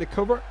might get a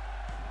cover.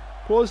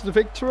 Close the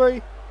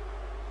victory.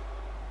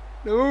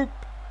 Nope.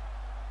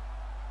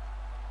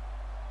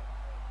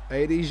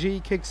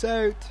 ADG kicks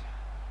out.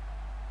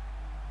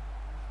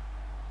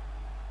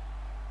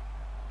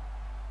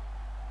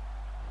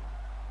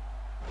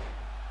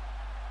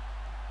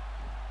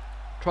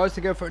 Tries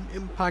to go for an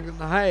impact on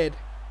the head,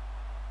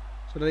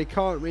 so that he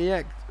can't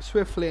react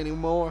swiftly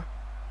anymore.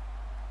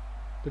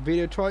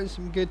 Dovito trying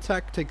some good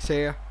tactics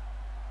here.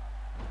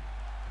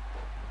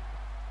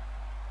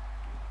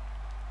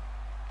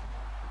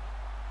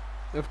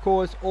 Of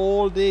course,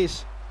 all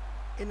this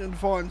in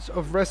advance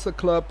of Wrestle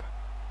Club,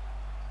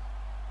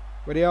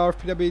 where the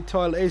RFPW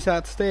title is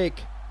at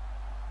stake.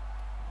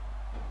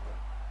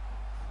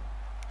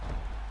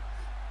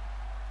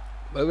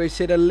 But we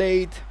see the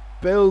late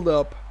build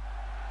up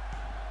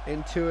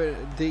into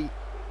the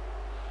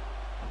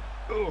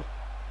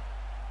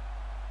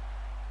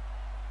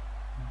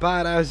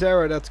badass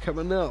era that's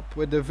coming up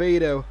with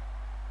Dovito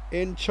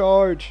in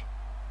charge.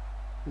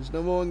 There's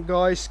number one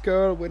guy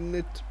Skrull winning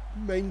the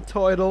main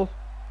title.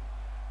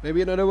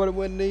 Maybe another one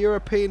winning the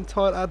European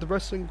title at the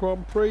Wrestling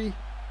Grand Prix.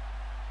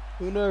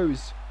 Who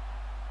knows?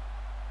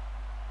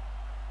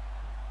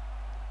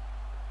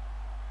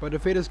 But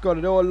Dovito's got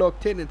it all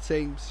locked in, it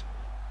seems.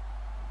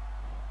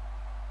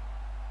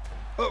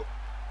 Oh!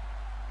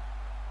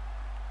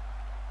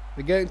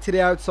 We're getting to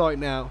the outside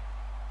now.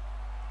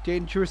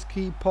 Dangerous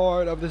key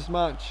part of this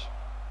match.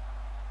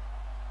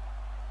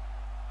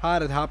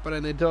 Had it happen,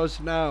 and it does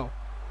now.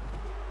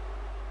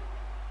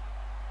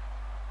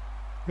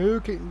 Who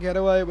can get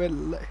away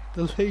with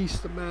the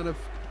least amount of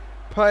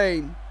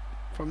pain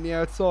from the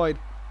outside?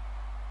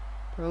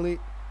 Apparently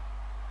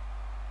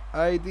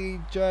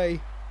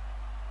ADJ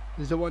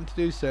is the one to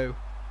do so.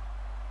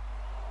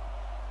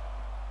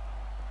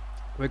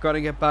 We're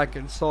gonna get back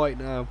inside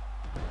now.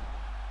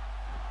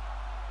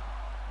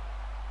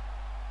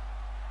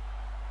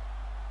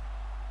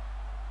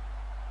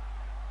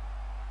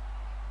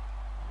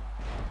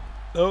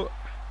 Oh.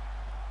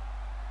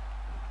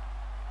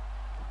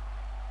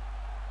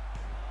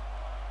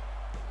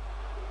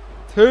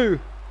 Two.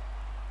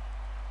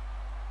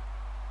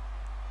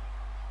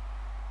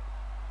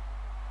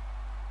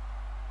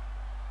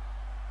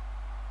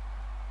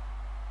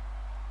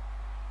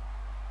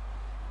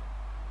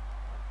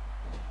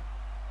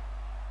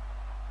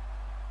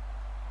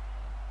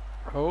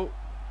 Oh.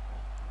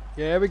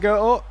 Yeah, here we go.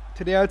 Oh,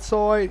 to the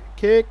outside.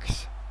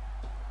 Kicks.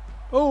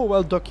 Oh,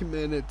 well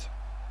documented.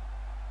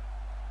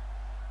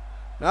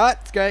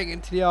 That's going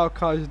into the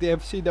archives of the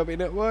FCW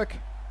network.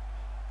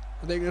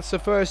 I think that's the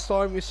first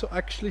time we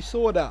actually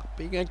saw that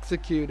being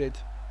executed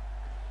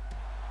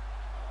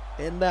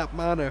in that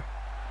manner.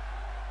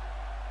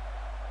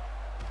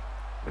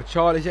 The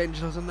Charlie's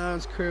Angels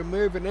announced crew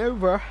moving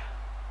over.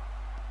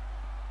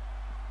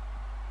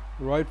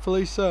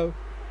 Rightfully so.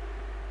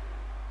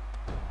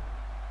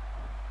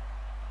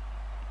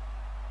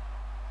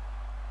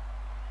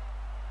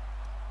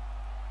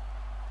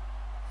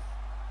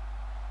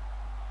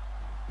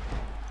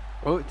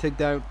 Oh, take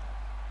down.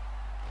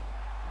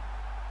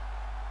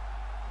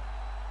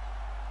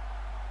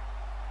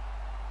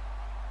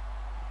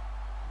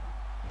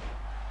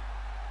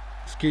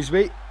 Excuse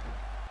me.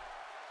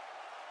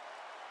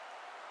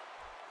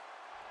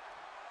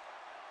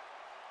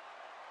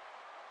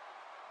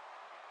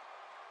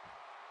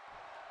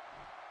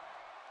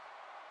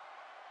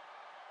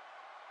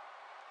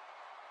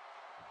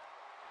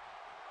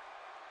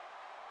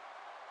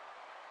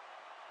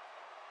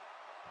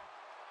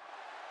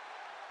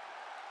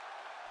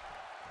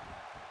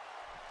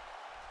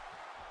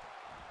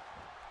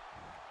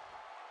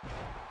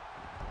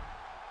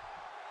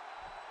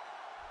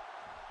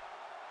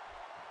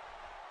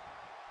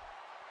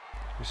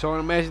 We saw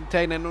an amazing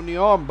takedown on the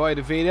arm by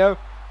Dovito.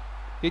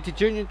 Dovito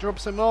Jr.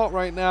 drops a knot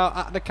right now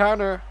at the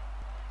counter.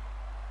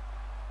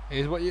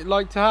 Here's what you'd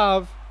like to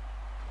have.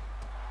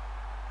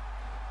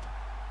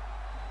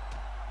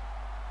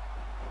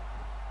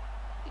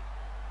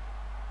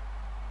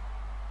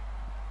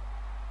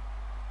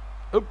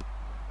 Oop.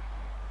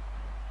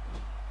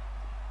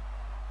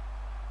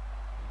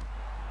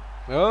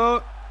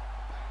 Oh.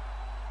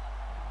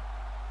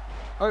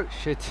 Oh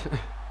shit.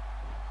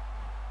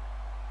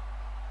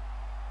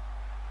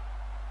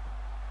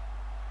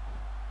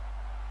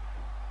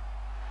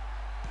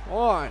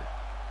 One,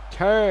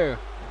 two.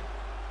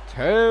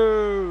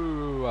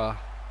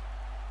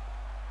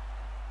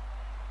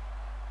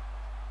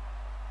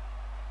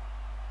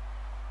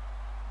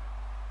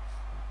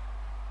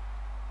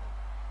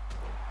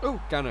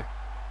 Ooh, counter.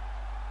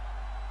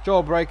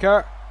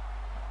 Jawbreaker.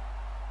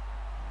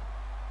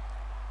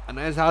 And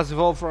this has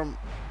evolved from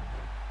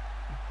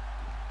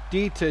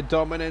Dieter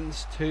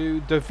dominance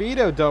to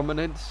Dovito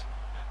dominance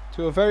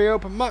to a very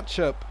open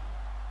matchup.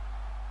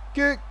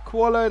 Good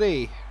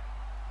quality.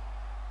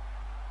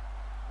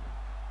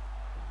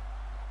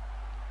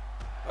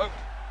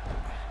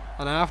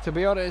 And I have to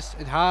be honest,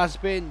 it has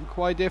been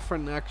quite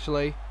different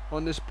actually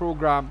on this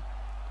program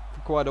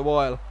for quite a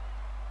while.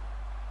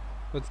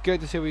 But it's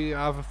good to see we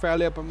have a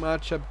fairly open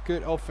matchup,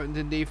 good offense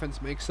and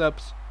defense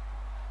mix-ups,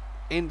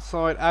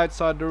 inside,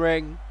 outside the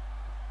ring.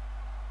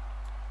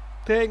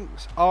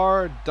 Things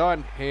are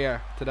done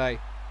here today.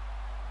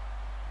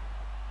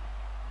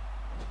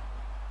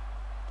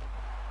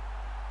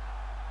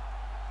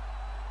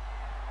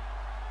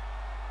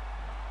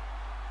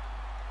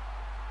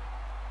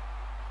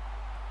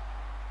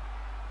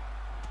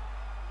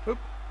 Oop.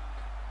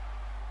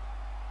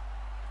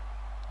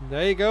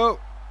 There you go.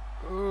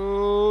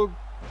 Oh,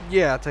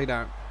 yeah, take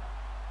down.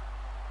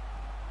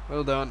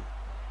 Well done.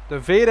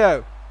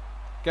 Dovito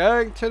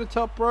going to the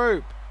top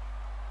rope.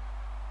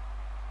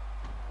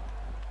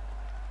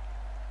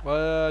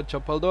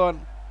 Job well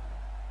done.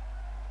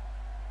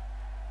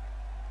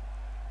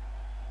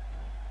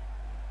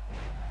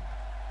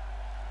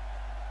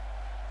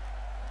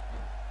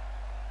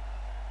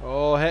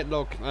 Oh,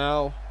 headlock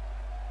now.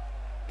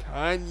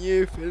 Can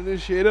you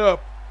finish it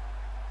up?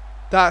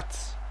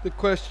 That's the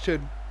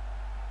question.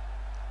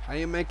 Can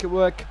you make it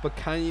work? But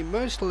can you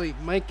mostly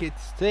make it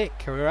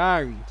stick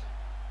around?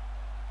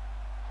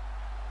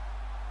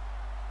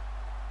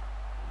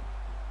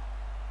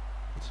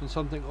 It's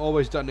something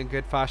always done in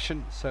good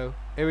fashion. So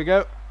here we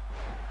go.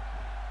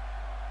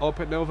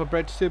 Open over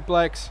bridge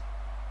suplex.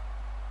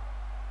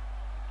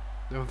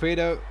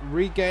 Dovito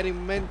regaining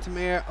momentum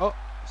here. Oh,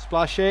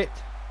 splash it.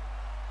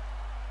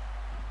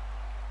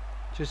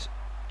 Just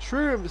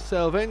threw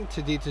himself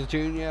into Dieter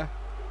Jr.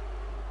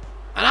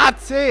 And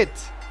that's it!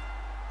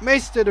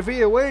 Mr.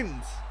 Dovito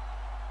wins.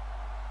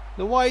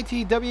 The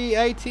YTW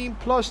 18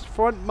 plus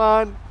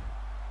frontman.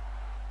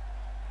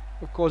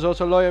 Of course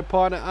also lawyer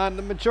partner and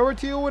the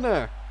majority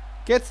owner.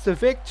 Gets the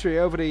victory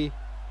over the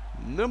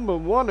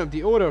 #1 of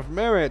the Order of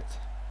Merit.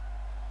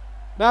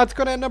 Now it's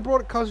going to end the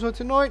broadcast for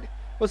tonight.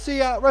 We'll see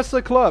you at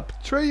Wrestler Club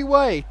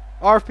 3-way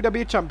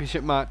RFPW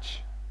Championship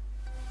match.